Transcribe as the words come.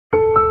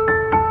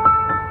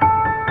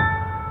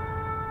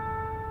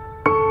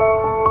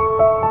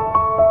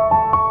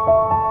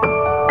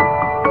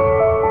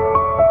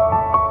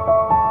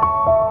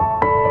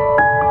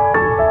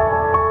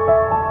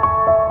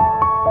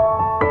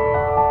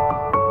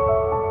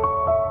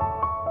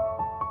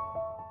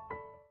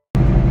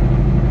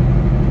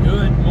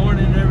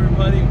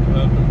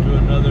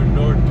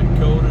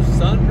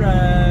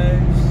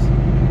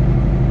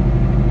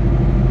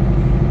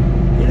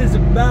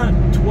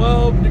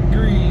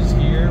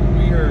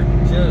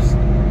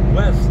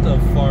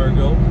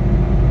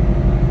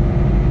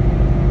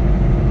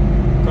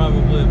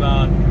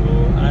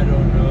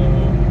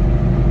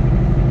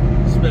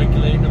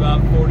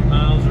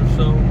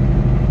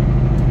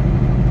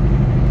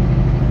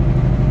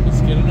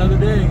another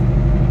day.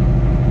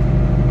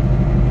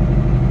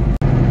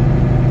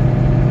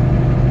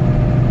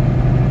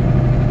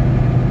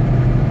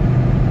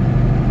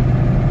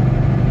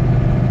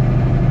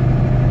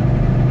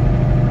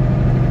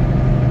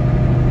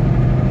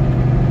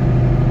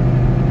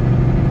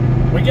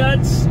 We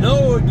got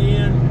snow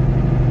again.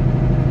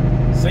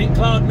 St.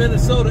 Cloud,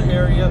 Minnesota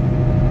area.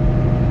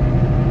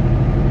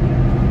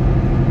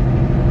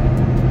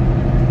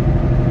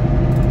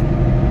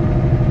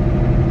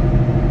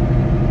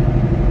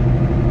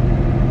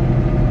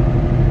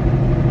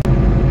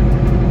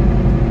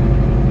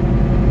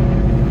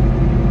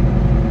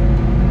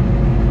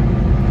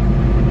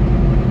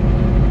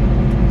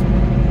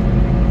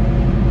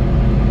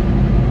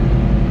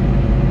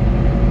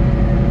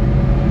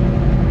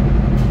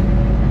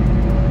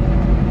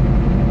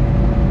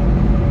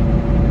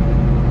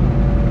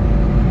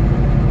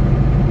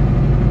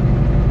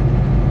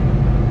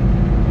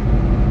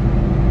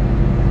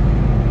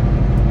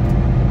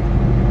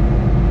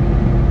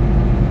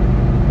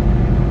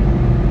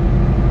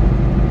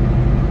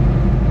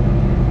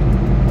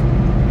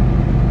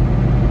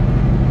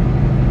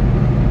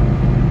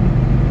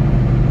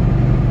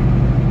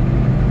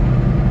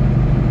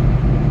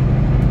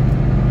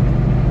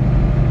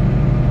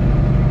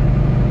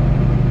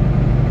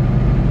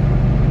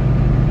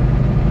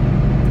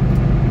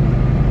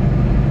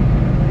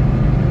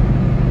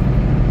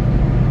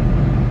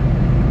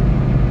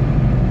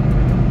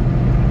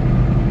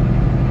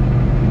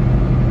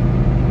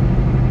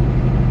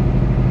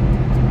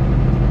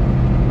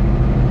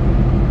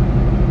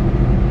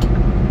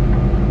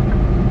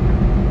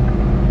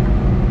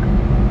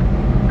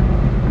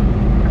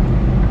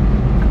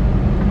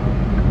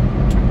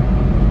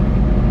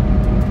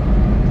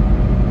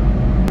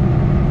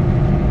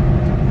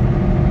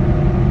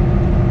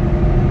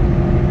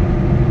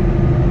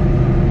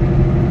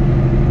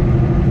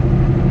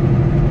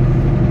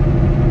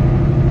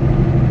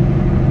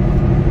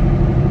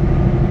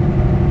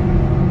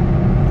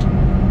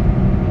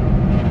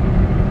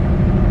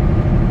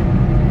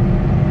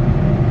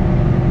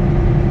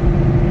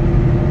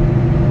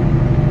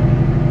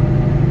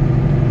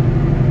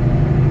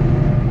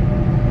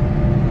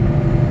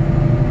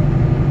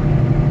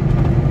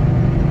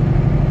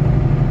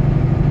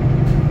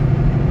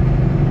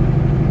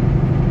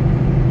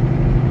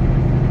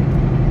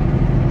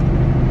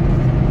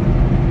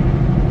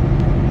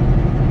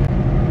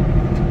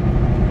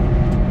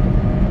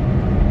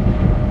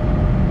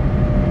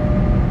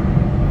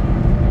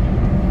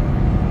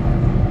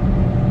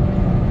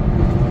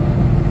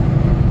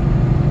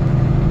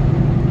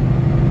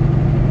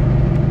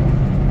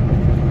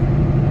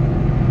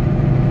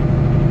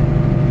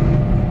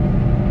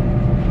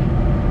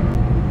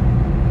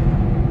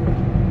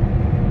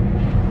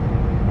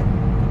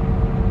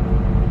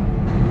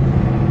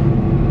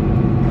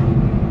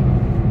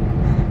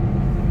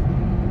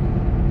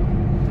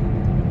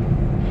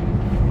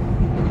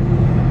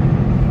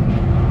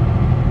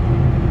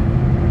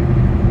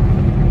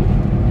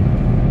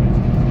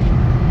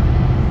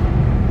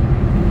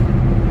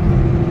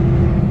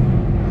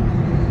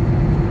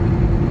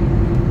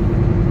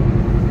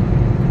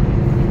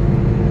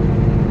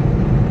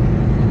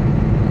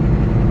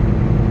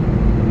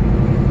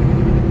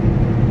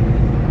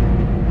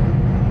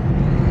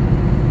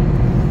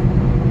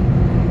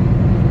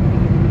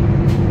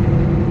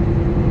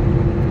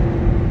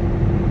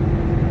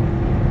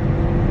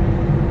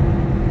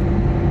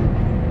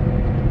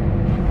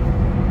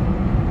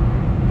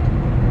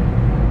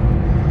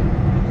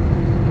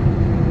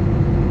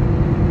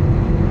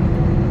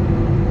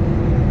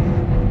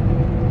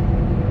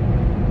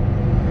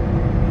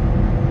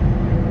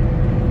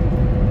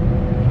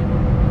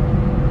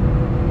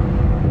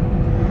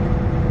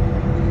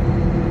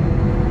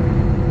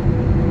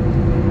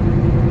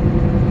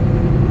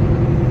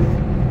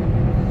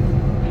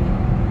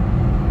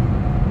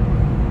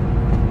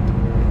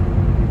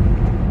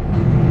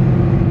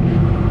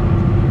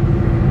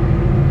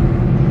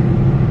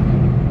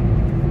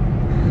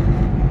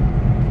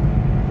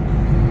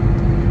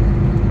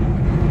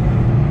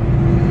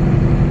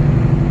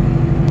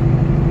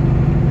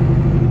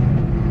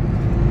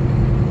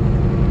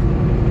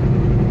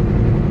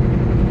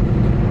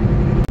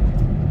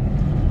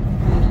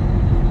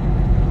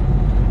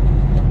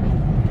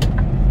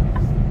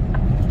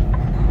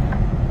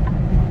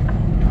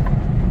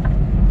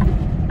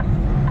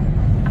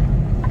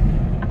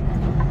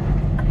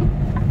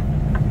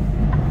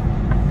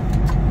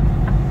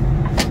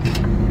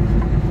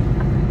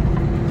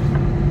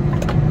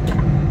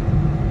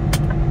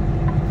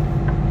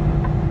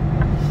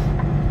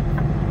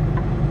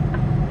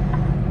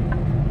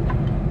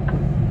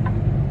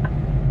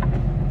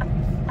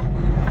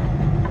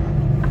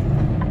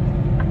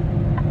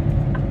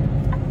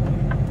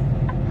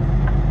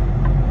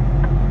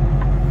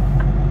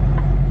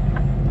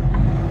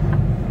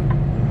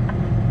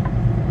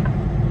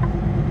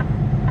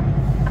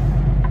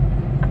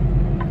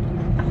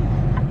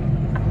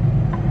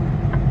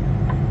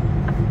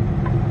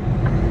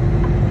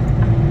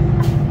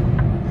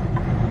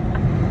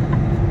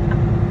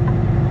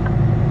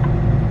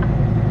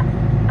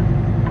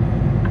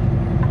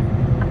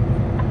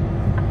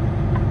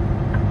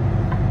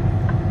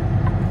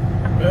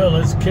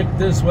 just kicked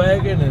this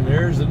wagon, and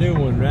there's a new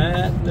one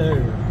right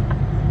there.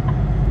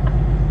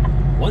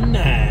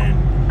 19.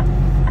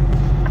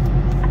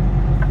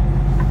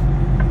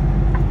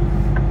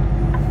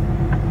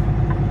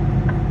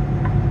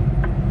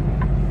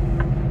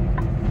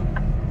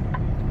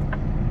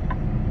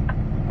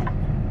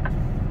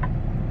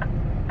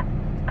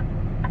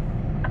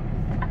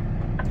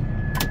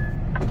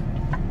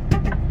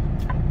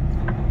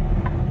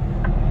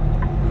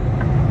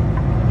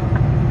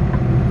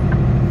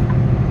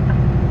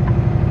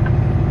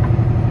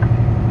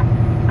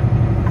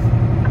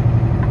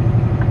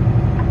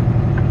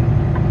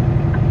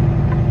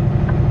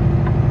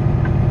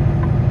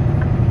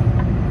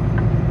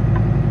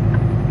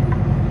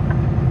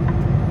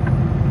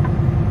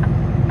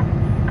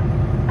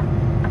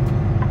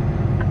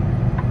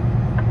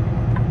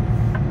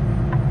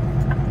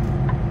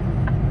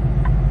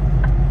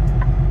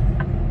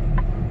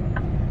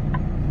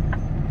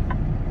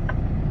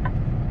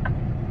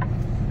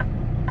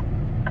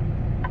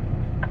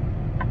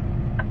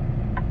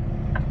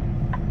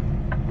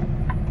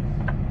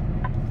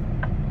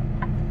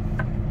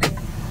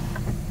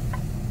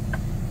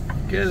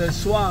 Okay, let's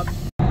swap.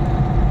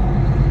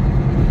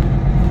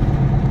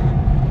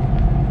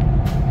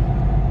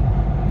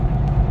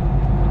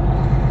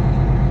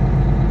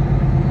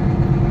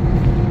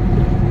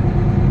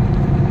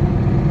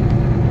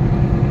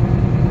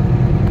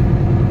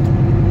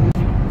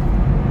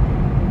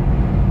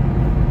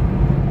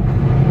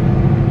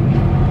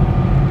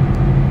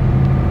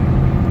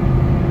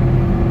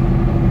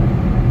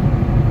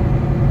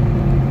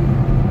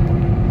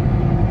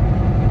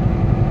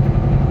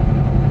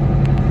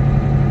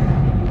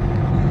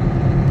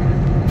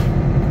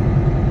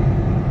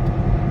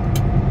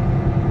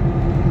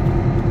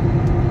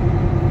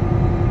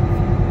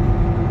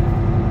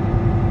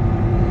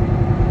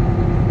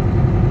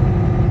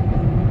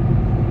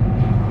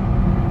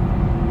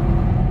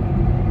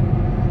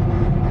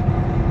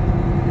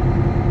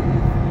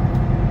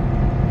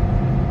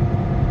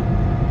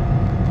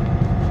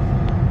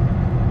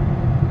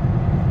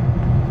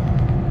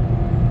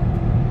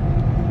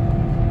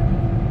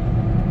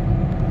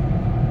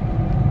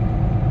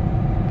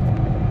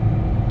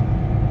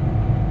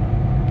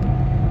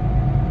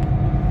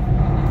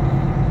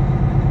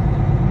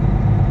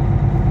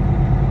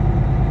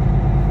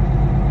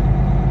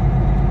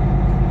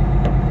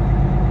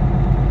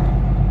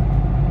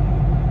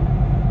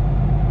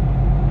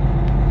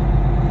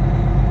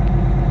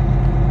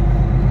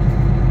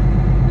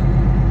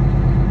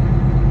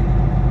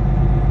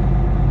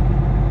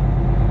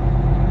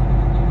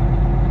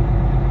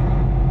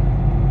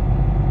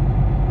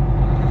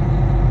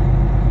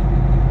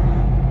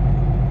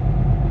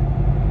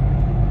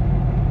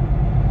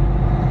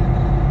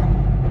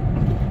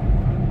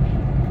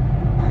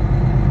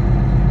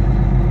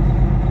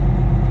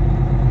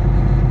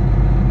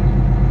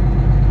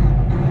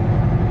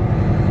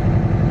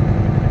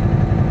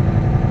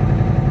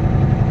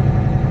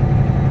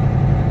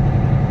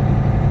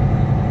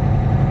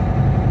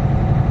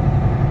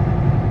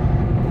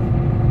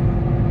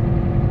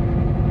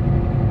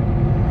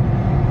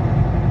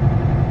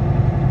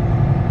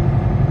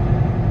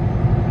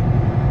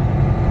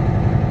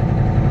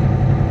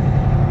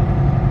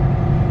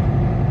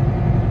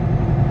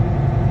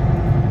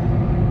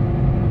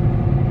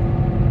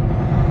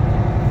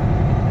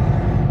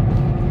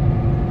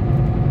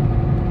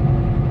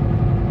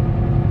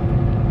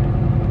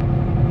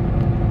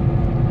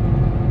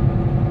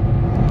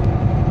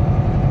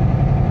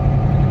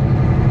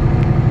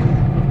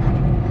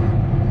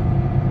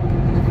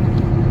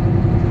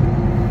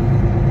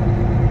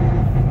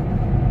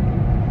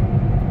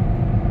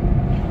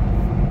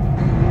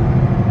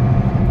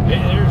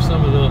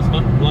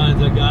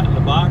 I got in the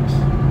box.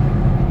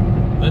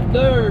 But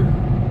there.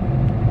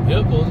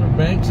 Yep, those are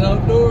Banks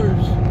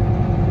Outdoors.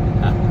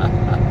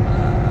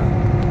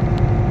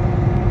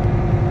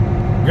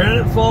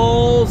 Granite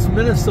Falls,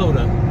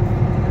 Minnesota.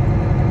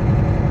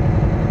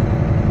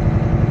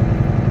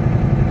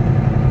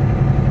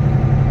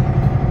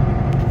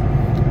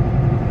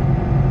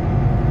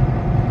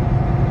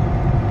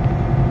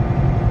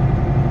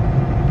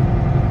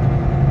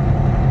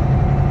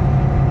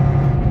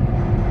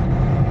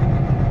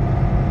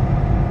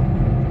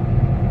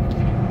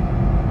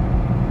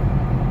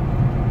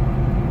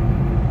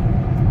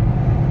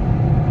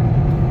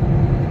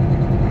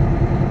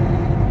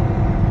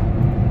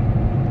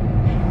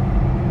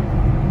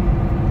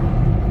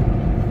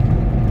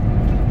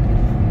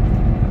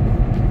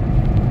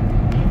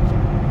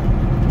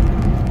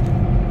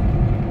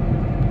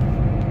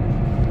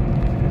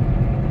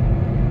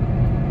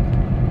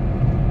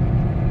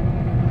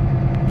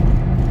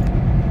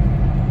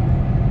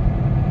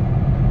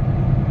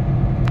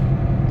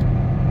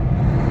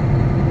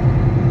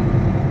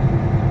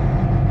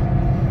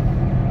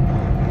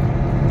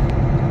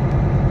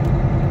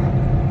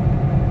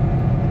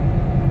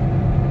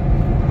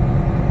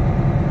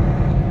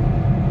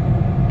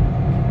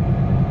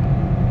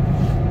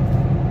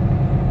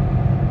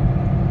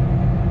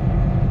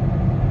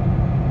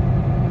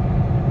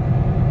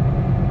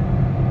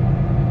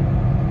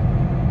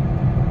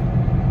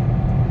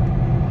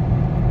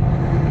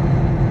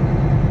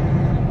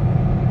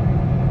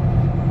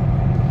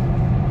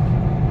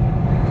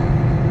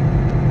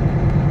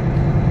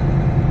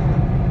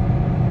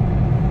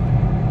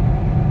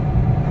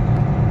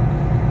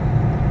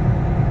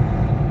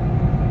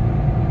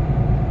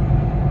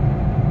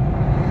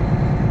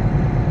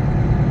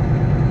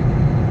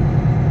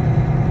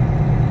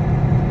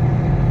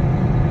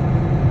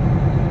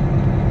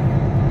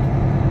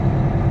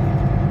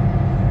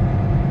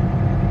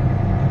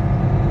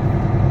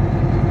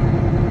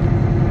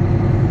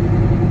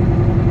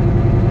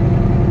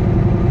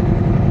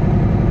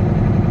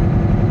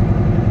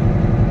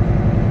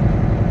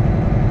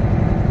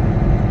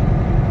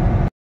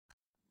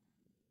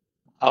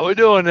 How we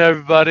doing,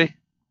 everybody?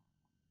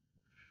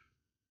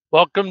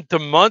 Welcome to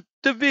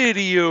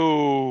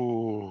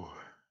Montevideo.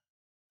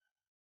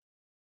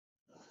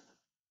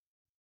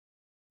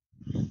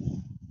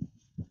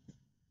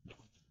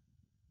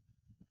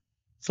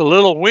 It's a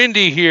little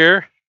windy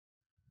here.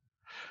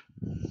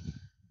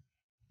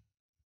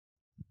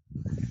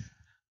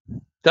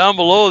 Down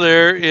below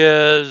there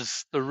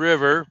is the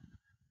river.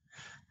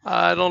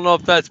 I don't know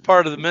if that's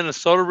part of the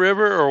Minnesota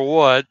River or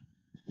what,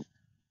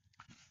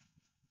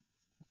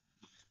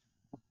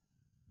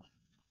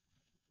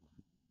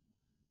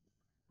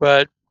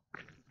 but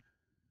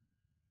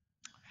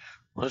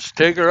let's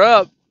take her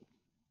up.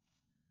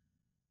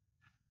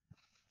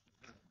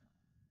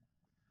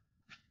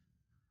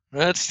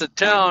 That's the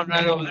town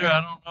right over there.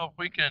 I don't know if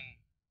we can.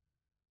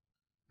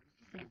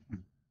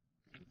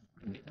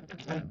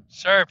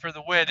 Sorry for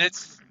the wind.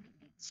 It's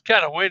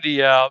kind of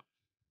windy out.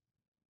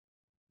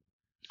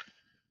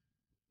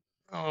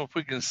 I don't know if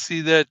we can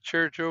see that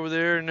church over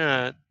there or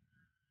not.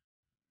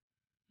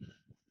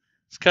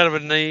 It's kind of a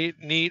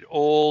neat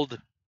old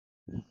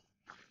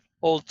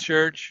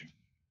church.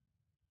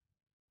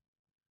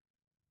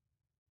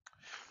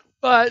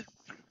 But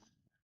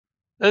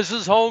this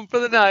is home for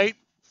the night.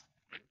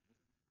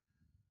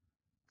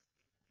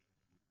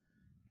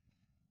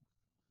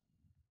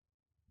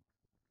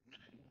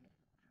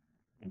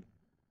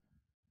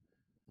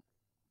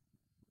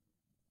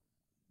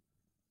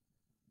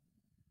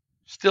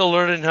 Still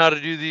learning how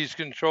to do these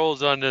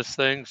controls on this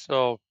thing.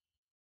 So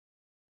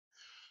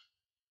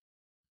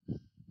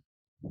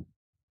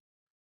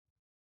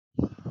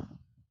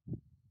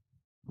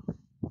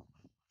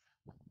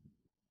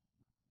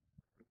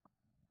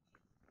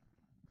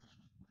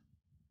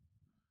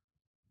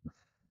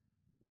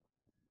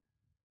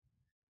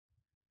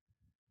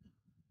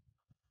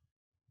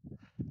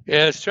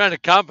yeah, it's trying to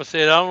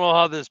compensate. I don't know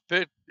how this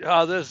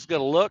is going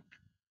to look.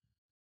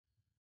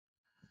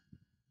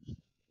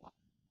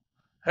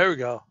 There we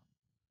go.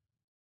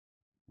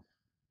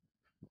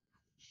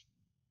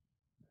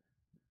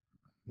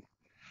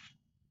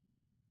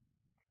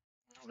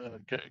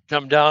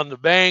 Come down the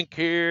bank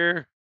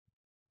here,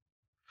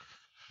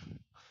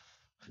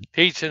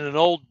 teaching an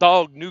old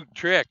dog new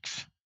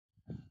tricks.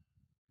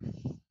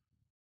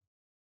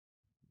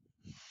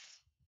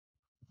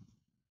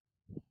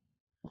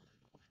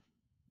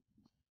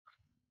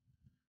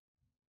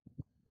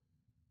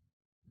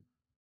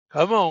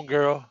 Come on,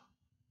 girl.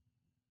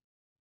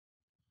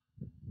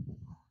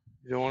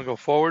 You don't want to go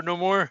forward no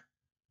more?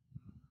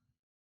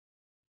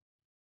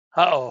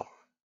 Uh-oh.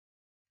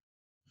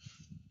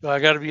 Do I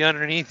got to be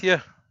underneath you?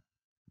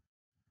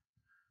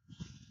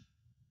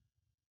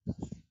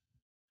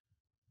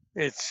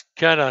 It's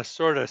kind of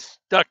sort of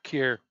stuck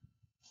here.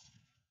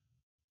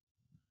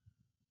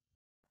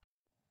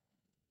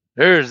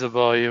 There's the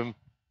volume.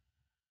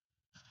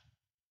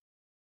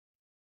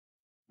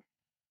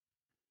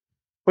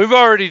 We've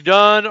already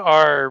done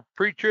our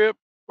pre-trip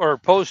or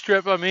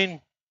post-trip, I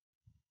mean.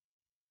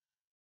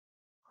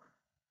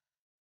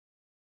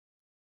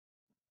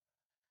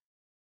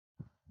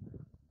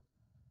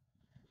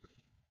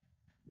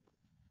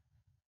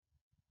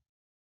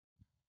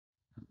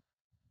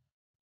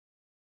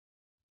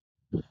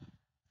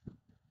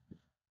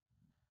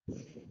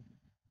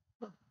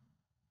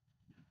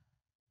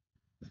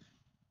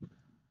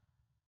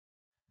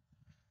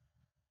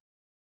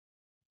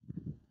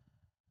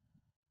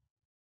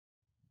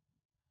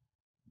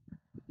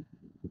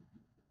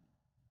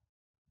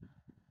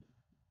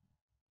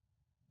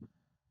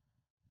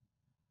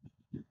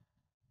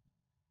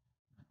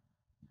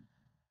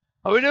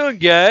 How we doing,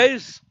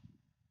 guys?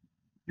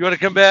 You want to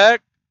come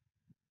back?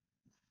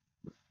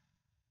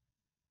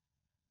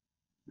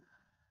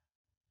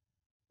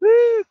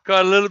 Woo,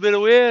 caught a little bit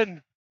of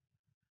wind.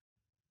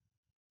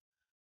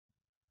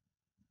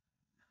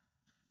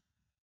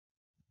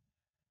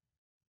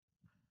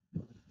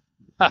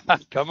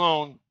 Come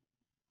on.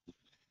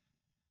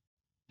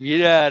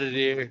 Get out of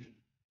there.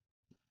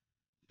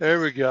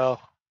 There we go.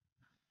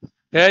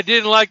 Yeah, I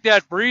didn't like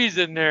that breeze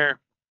in there.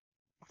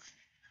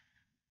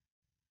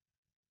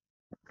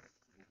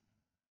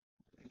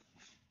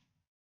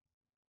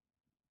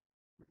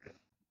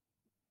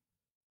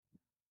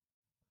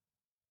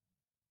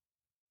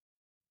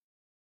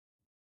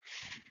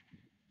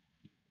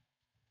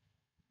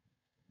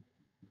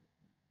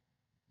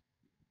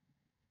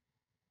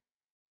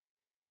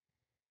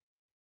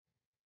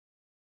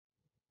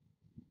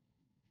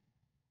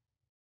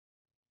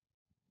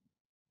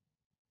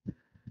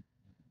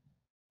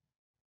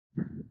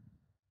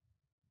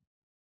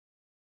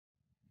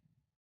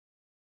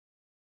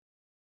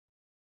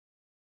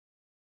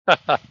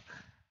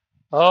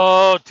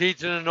 Oh,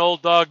 teaching an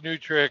old dog new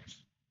tricks.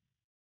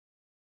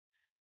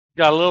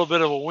 Got a little bit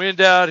of a wind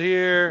out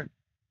here.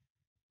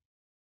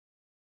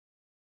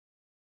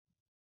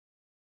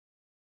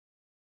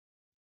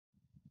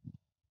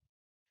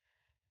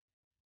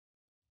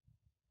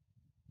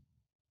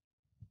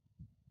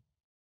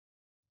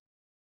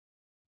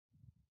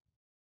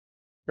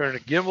 Turn the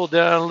gimbal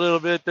down a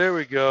little bit. There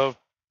we go.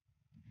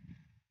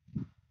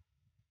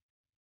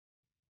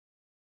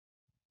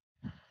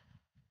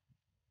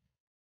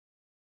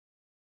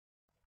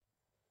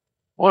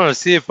 want to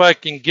see if I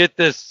can get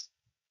this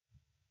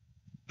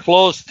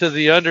close to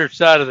the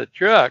underside of the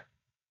truck.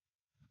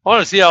 I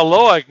want to see how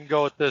low I can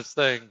go with this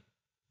thing.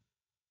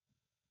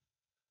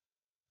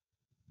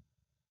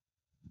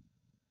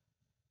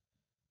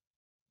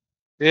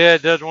 Yeah,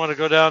 it doesn't want to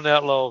go down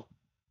that low.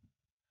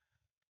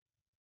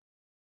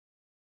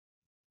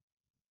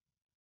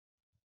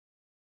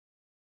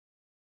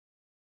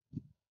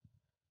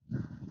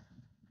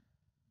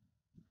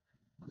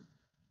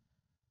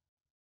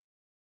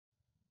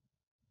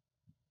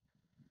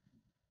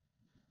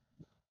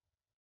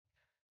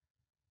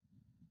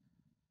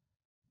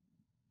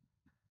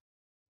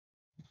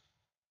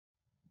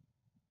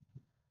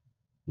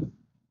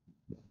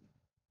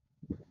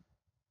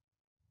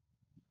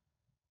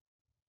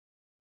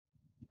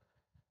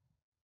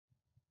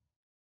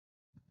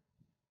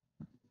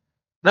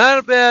 Not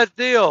a bad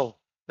deal.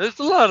 It's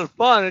a lot of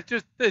fun.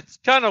 It's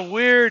kind of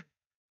weird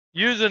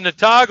using the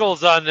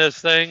toggles on this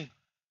thing.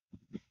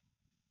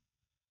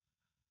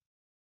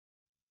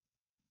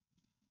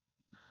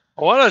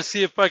 I want to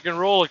see if I can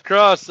roll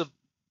across the.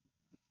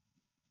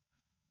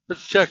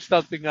 Let's check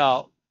something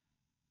out.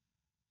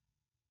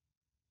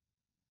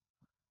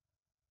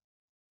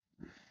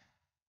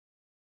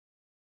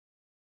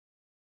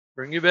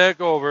 Bring you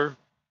back over.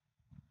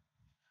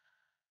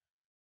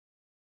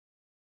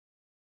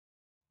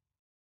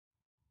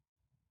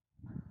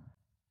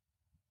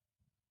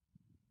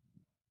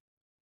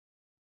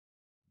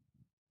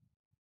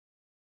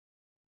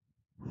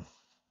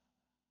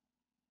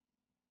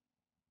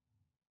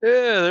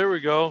 Yeah, there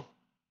we go.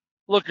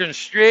 Looking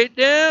straight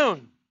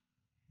down.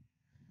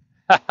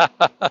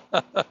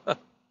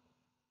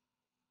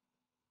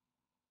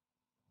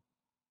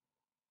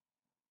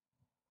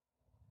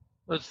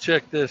 Let's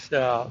check this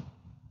out.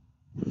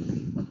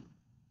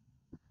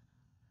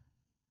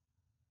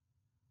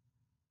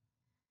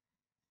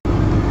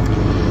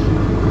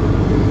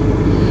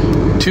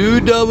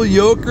 Two double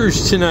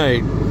yokers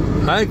tonight.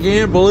 I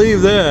can't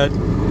believe that.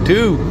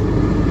 Two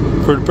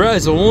for the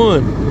price of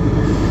one.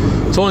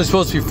 It's only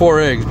supposed to be 4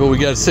 eggs, but we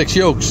got 6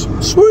 yolks.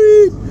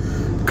 Sweet!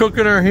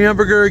 Cooking our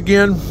hamburger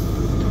again.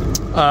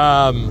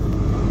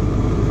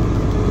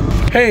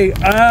 Hey,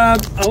 I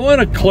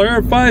want to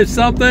clarify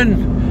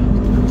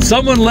something.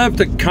 Someone left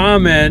a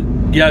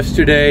comment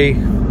yesterday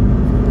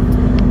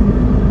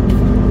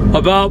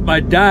about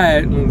my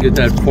diet. Let me get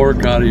that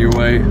fork out of your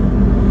way.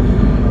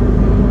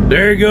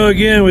 There you go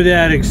again with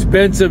that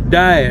expensive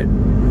diet.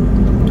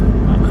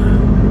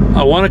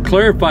 I want to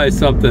clarify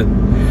something.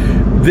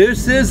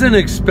 This isn't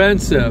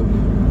expensive.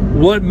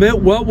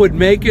 What would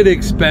make it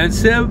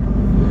expensive?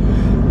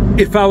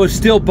 If I was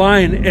still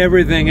buying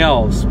everything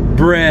else.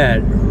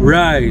 Bread,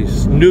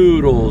 rice,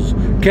 noodles,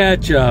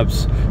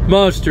 ketchups,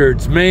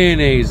 mustards,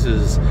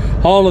 mayonnaises,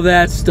 all of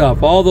that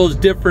stuff, all those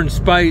different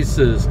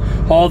spices,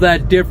 all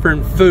that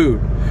different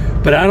food.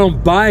 But I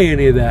don't buy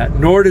any of that,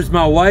 nor does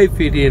my wife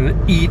eat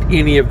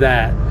any of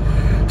that.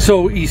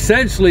 So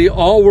essentially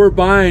all we're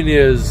buying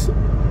is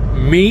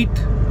meat,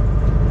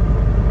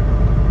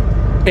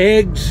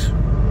 eggs,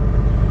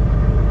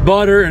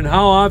 butter. And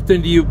how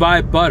often do you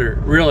buy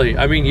butter, really?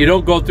 I mean, you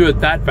don't go through it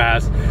that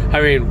fast.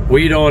 I mean,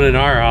 we don't in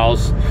our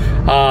house.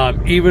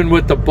 Even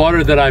with the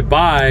butter that I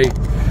buy,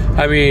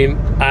 I mean,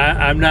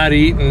 I'm not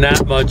eating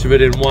that much of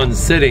it in one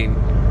sitting,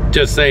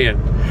 just saying.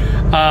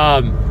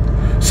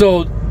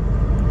 So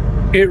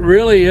it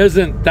really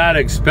isn't that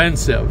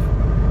expensive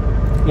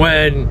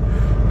when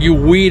you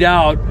weed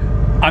out.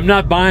 I'm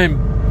not buying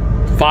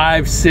 $5,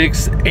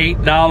 $6,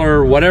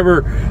 $8,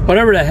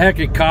 whatever the heck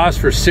it costs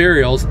for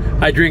cereals.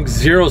 I drink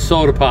 0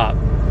 soda pop,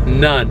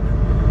 none.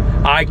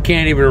 I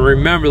can't even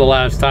remember the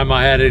last time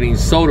I had any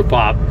soda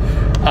pop.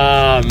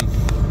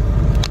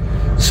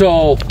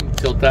 So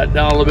tilt that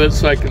down a little bit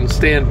so I can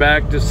stand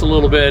back just a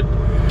little bit.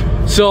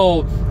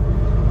 So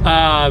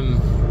I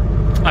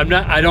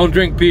don't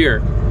drink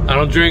beer. I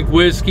don't drink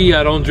whiskey.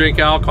 I don't drink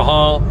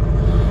alcohol.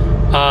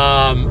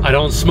 I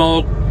don't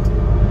smoke.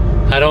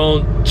 I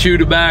don't chew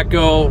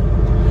tobacco.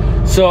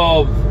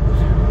 So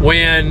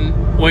when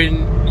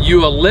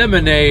you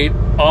eliminate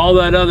all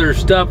that other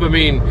stuff, I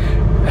mean,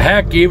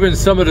 heck, even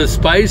some of the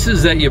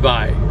spices that you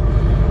buy.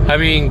 I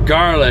mean,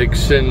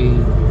 garlics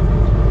and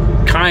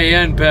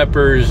cayenne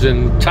peppers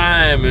and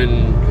thyme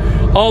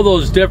and all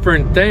those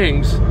different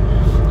things.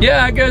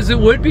 Yeah, I guess it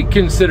would be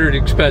considered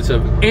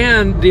expensive.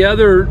 And the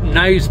other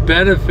nice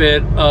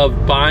benefit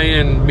of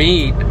buying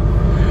meat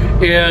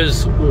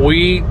is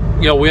we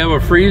have a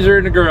freezer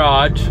in the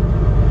garage.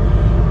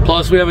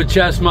 Plus we have a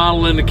chest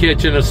model in the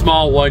kitchen, a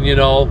small one,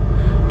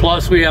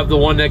 Plus we have the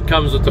one that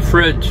comes with the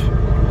fridge,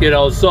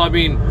 So, I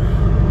mean,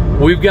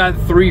 we've got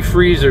 3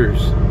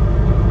 freezers.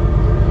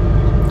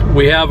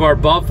 We have our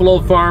Buffalo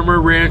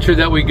Farmer rancher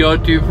that we go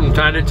to from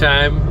time to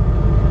time,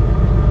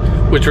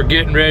 which we're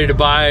getting ready to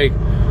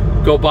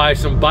go buy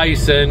some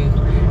bison,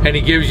 and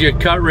he gives you a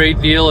cut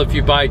rate deal if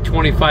you buy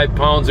 25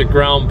 pounds of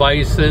ground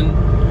bison.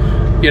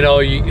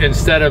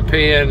 Instead of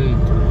paying,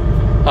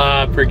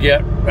 I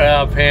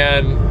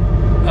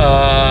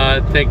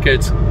think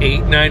it's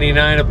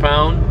 $8.99 a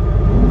pound,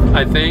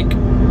 I think,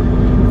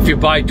 If you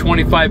buy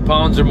 25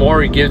 pounds or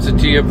more, he gives it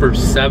to you for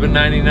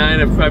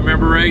 $7.99, if I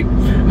remember right.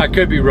 I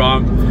could be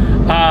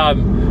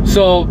wrong.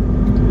 So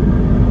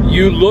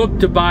you look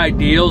to buy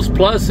deals.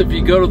 Plus, if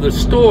you go to the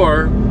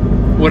store,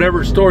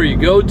 whatever store you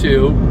go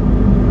to,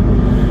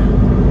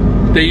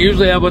 they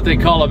usually have what they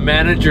call a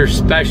manager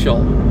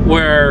special,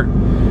 where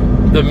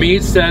the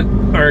meats that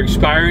are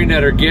expiring,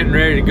 that are getting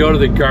ready to go to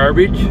the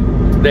garbage,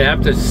 they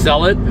have to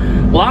sell it.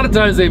 A lot of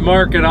times they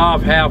mark it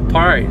off half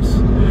price.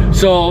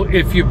 So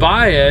if you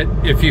buy it,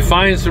 if you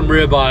find some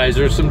ribeyes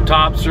or some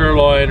top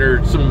sirloin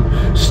or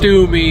some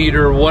stew meat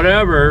or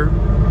whatever,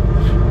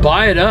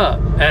 buy it up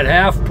at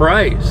half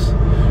price.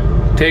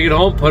 Take it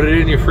home, put it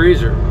in your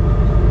freezer.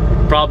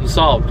 Problem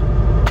solved.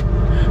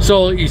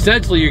 So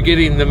essentially you're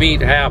getting the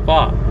meat half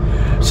off.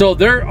 So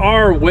there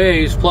are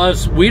ways,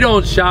 plus we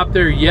don't shop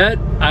there yet.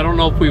 I don't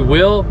know if we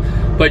will,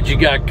 but you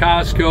got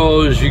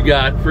Costco's, you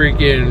got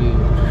freaking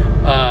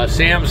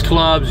Sam's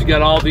Clubs, you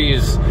got all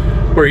these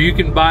where you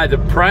can buy the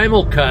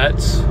primal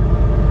cuts,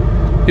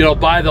 you know,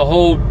 buy the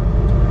whole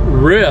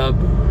rib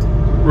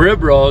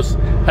roast,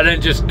 and then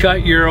just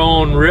cut your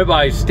own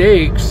ribeye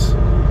steaks.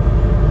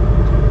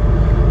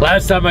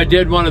 Last time I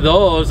did one of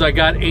those, I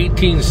got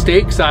 18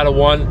 steaks out of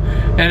one.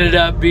 Ended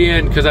up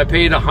being, because I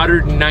paid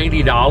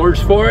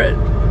 $190 for it,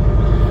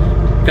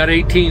 got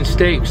 18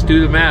 steaks.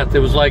 Do the math. It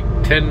was like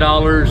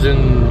 $10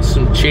 and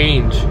some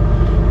change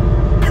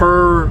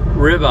per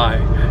ribeye.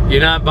 You're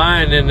not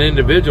buying an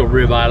individual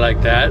ribeye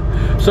like that.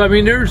 So I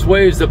mean, there's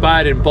ways to buy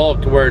it in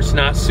bulk to where it's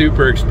not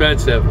super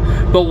expensive.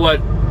 But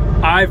what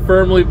I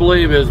firmly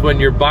believe is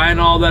when you're buying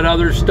all that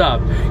other stuff,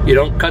 you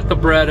don't cut the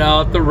bread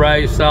out, the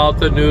rice out,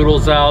 the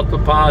noodles out, the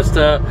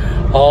pasta,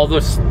 all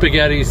the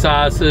spaghetti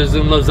sauces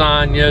and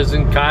lasagnas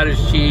and cottage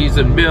cheese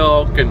and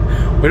milk, and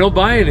we don't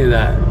buy any of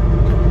that.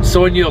 So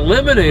when you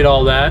eliminate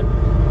all that,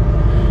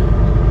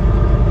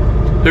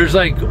 there's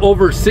like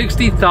over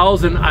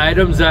 60,000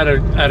 items at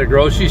a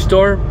grocery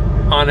store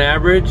on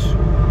average.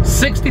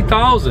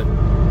 60,000.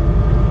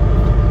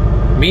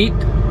 Meat,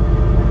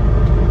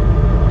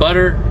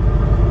 butter,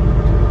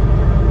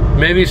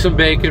 maybe some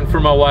bacon for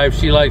my wife.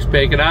 She likes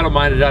bacon. I don't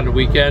mind it on the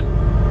weekend.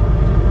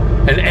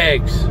 And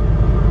eggs.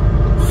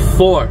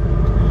 4.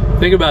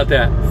 Think about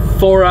that.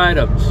 4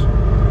 items.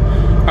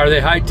 Are they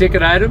high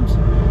ticket items?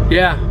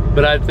 Yeah,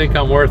 but I think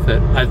I'm worth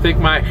it. I think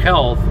my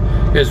health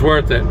is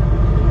worth it.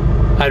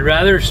 I'd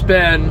rather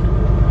spend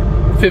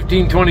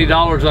 $15,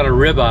 $20 on a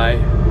ribeye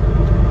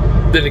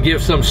than to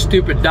give some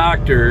stupid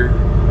doctor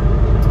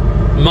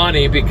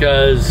money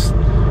because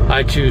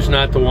I choose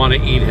not to want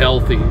to eat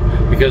healthy,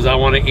 because I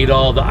want to eat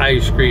all the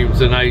ice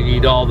creams and I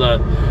eat all the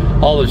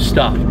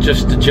stuff,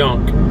 just the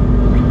junk.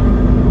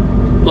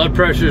 Blood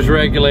pressure is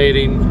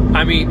regulating.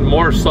 I'm eating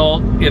more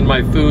salt in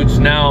my foods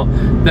now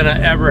than I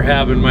ever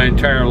have in my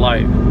entire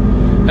life.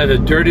 And the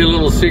dirty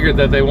little secret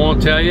that they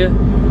won't tell you,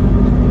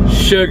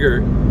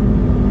 sugar.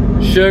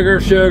 Sugar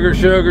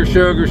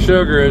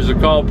is a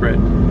culprit.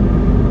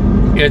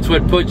 It's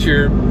what puts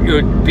your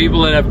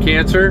people that have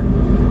cancer,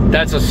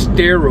 that's a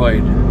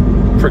steroid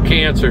for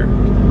cancer.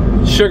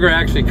 Sugar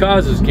actually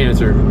causes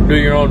cancer. Do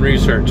your own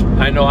research.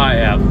 I know I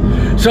have.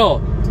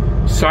 So,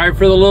 sorry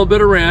for the little bit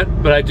of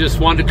rant, but I just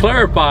wanted to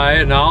clarify,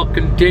 and I'll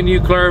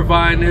continue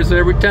clarifying this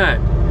every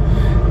time.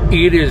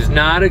 It is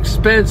not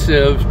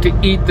expensive to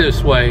eat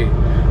this way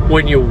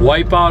when you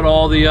wipe out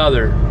all the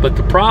other. But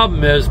the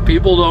problem is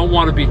people don't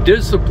want to be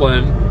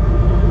disciplined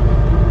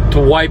to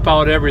wipe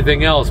out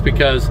everything else,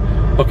 because,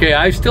 okay,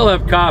 I still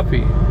have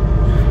coffee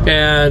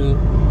and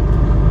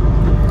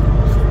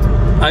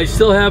I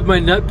still have my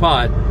nut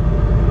pod.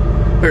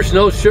 There's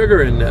no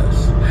sugar in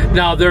this.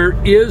 Now there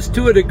is,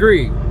 to a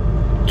degree,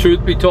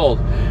 truth be told,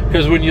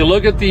 because when you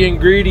look at the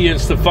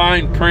ingredients, the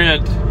fine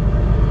print,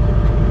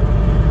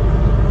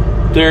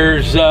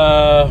 there's 2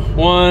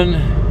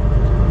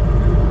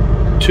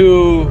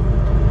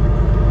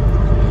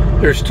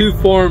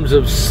 forms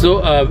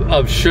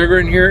of sugar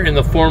in here in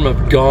the form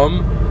of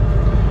gum.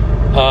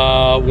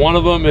 One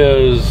of them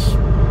is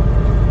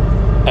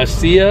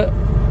acacia,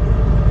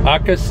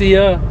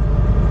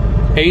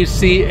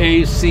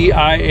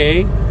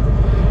 ACACIA,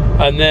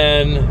 and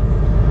then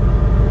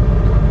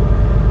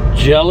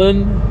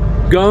gellan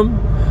gum.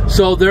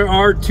 So there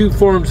are 2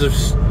 forms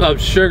of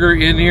sugar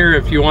in here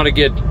if you want to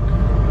get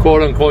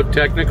quote unquote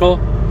technical.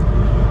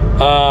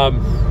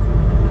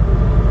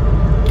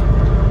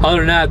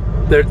 Other than that,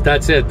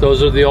 that's it.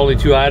 Those are the only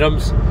 2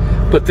 items.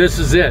 But this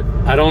is it.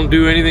 I don't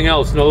do anything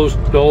else. No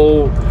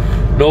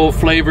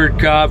flavored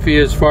coffee,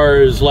 as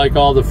far as like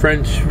all the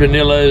French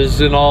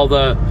vanillas and all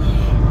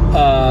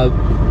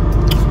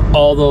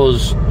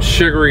those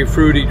sugary,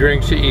 fruity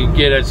drinks that you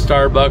get at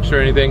Starbucks or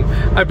anything.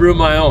 I brew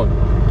my own.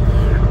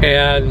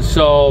 And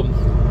so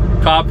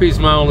coffee's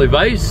my only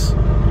vice.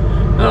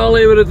 And I'll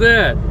leave it at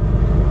that.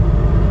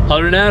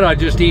 Other than that, I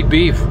just eat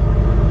beef.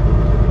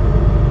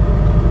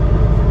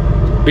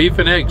 Beef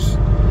and eggs.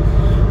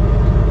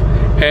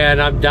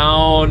 And I'm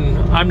down,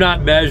 I'm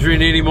not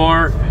measuring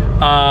anymore.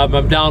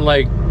 I'm down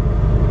like,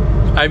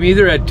 I'm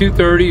either at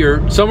 230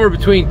 or somewhere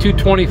between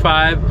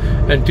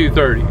 225 and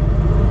 230.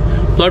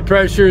 Blood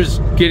pressure's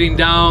getting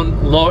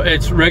down low.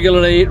 It's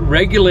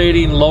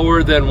regulating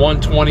lower than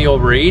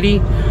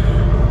 120/80.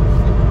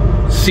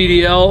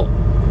 CDL,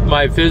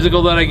 my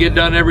physical that I get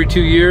done every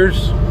 2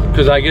 years,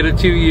 because I get a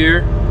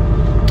 2-year.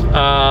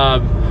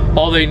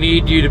 All they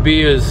need you to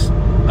be is,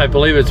 I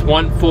believe it's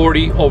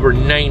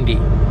 140/90.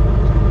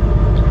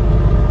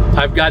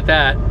 I've got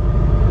that.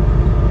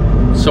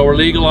 So we're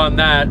legal on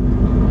that.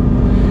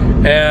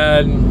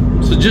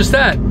 And so just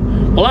that.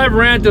 Well, I've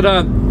ranted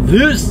on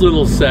this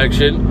little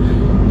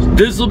section.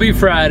 This will be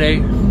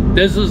Friday.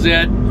 This is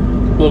it.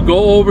 We'll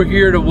go over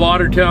here to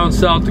Watertown,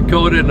 South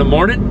Dakota in the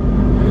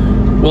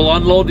morning. We'll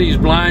unload these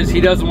blinds. He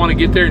doesn't want to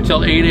get there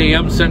until 8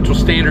 a.m. Central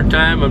Standard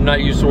Time. I'm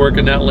not used to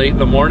working that late in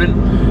the morning.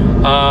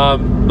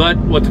 But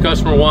what the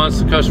customer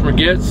wants, the customer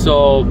gets.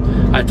 So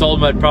I told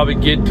him I'd probably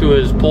get to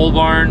his pole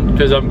barn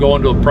because I'm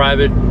going to a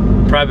private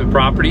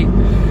property.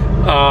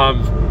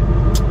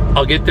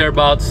 I'll get there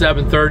about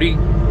 7:30.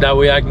 That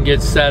way I can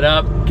get set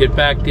up, get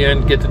back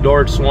in, get the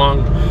door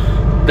swung.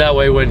 That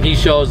way when he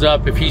shows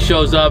up, if he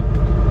shows up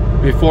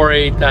before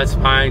 8, that's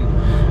fine.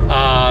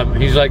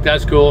 He's like,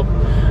 that's cool.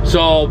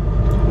 So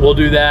we'll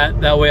do that.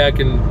 That way I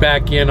can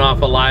back in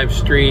off a live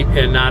street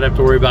and not have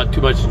to worry about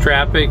too much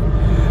traffic.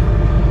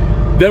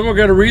 Then we're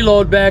going to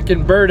reload back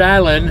in Bird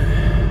Island,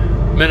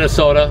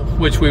 Minnesota,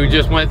 which we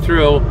just went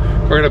through.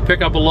 We're going to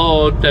pick up a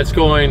load that's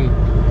going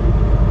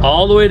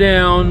all the way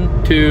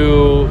down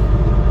to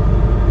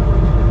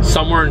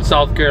somewhere in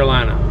South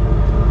Carolina.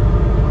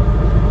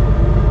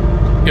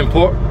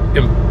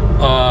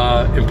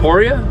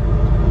 Emporia,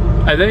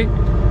 I think.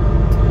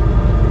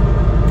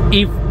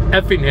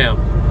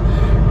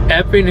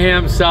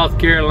 Effingham, South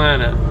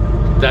Carolina.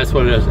 That's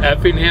what it is.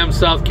 Effingham,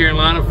 South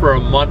Carolina for a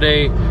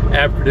Monday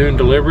afternoon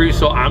delivery.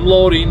 So I'm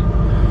loading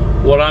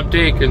what I'm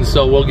taking.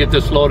 So we'll get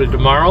this loaded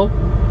tomorrow.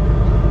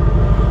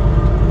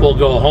 We'll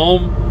go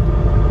home,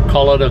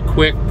 call it a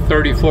quick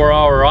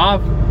 34-hour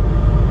off,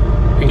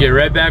 and get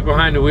right back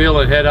behind the wheel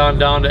and head on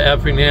down to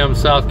Effingham,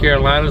 South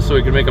Carolina, so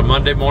we can make a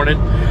Monday morning.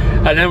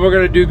 And then we're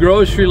going to do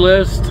grocery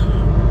list,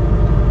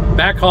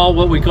 backhaul,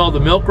 what we call the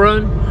milk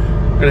run.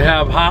 We're going to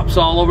have hops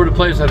all over the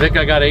place. I think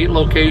I got 8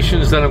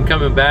 locations that I'm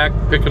coming back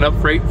picking up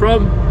freight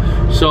from.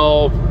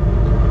 So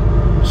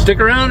stick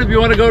around if you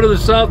want to go to the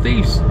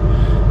southeast.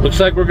 Looks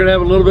like we're going to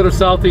have a little bit of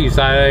southeast.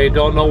 I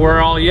don't know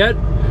where all yet,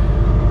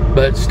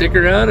 but stick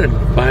around and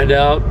find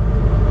out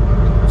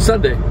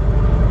Sunday.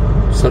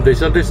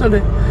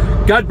 Sunday.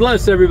 God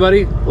bless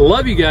everybody.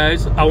 Love you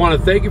guys. I want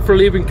to thank you for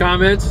leaving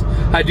comments.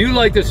 I do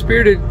like the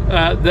spirited.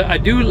 I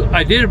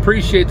did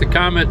appreciate the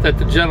comment that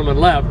the gentleman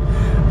left,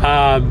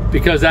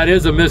 because that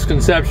is a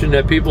misconception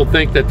that people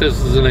think that this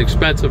is an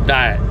expensive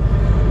diet.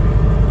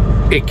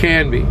 It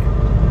can be,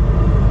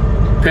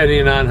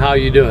 depending on how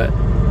you do it.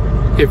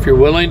 If you're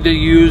willing to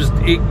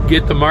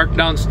get the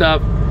markdown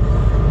stuff,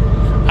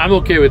 I'm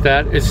okay with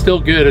that. It's still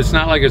good. It's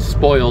not like it's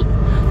spoiled.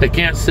 They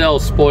can't sell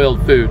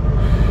spoiled food.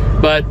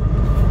 But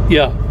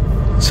yeah,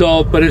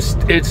 so but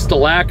it's the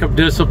lack of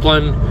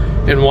discipline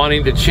and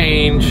wanting to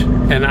change.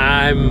 And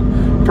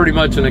I'm pretty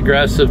much an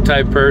aggressive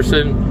type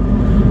person.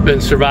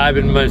 Been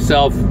surviving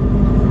myself.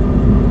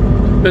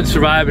 Been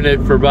surviving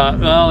it for about,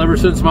 well, ever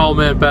since my old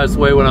man passed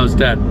away when I was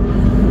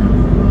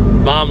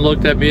 10. Mom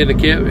looked at me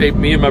and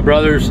me and my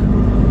brothers.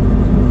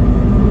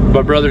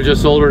 My brother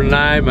just older than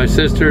I, my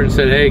sister, and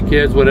said, "Hey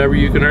kids, whatever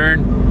you can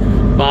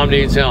earn, Mom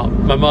needs help."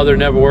 My mother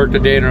never worked a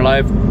day in her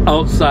life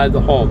outside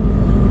the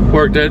home.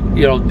 Worked it,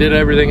 did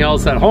everything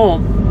else at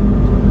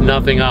home,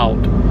 nothing out.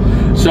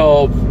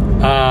 So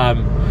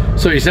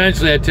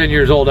essentially at 10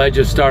 years old, I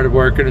just started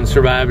working and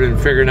surviving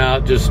and figured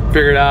out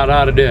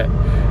how to do it.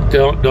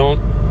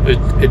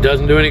 It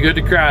doesn't do any good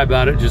to cry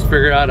about it. Just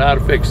figure out how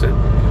to fix it,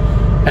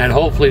 and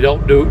hopefully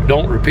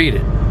don't repeat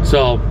it. So,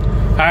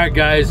 all right,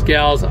 guys,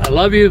 gals, I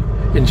love you.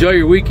 Enjoy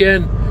your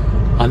weekend.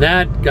 On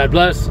that, God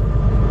bless.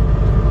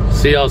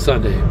 See y'all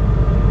Sunday.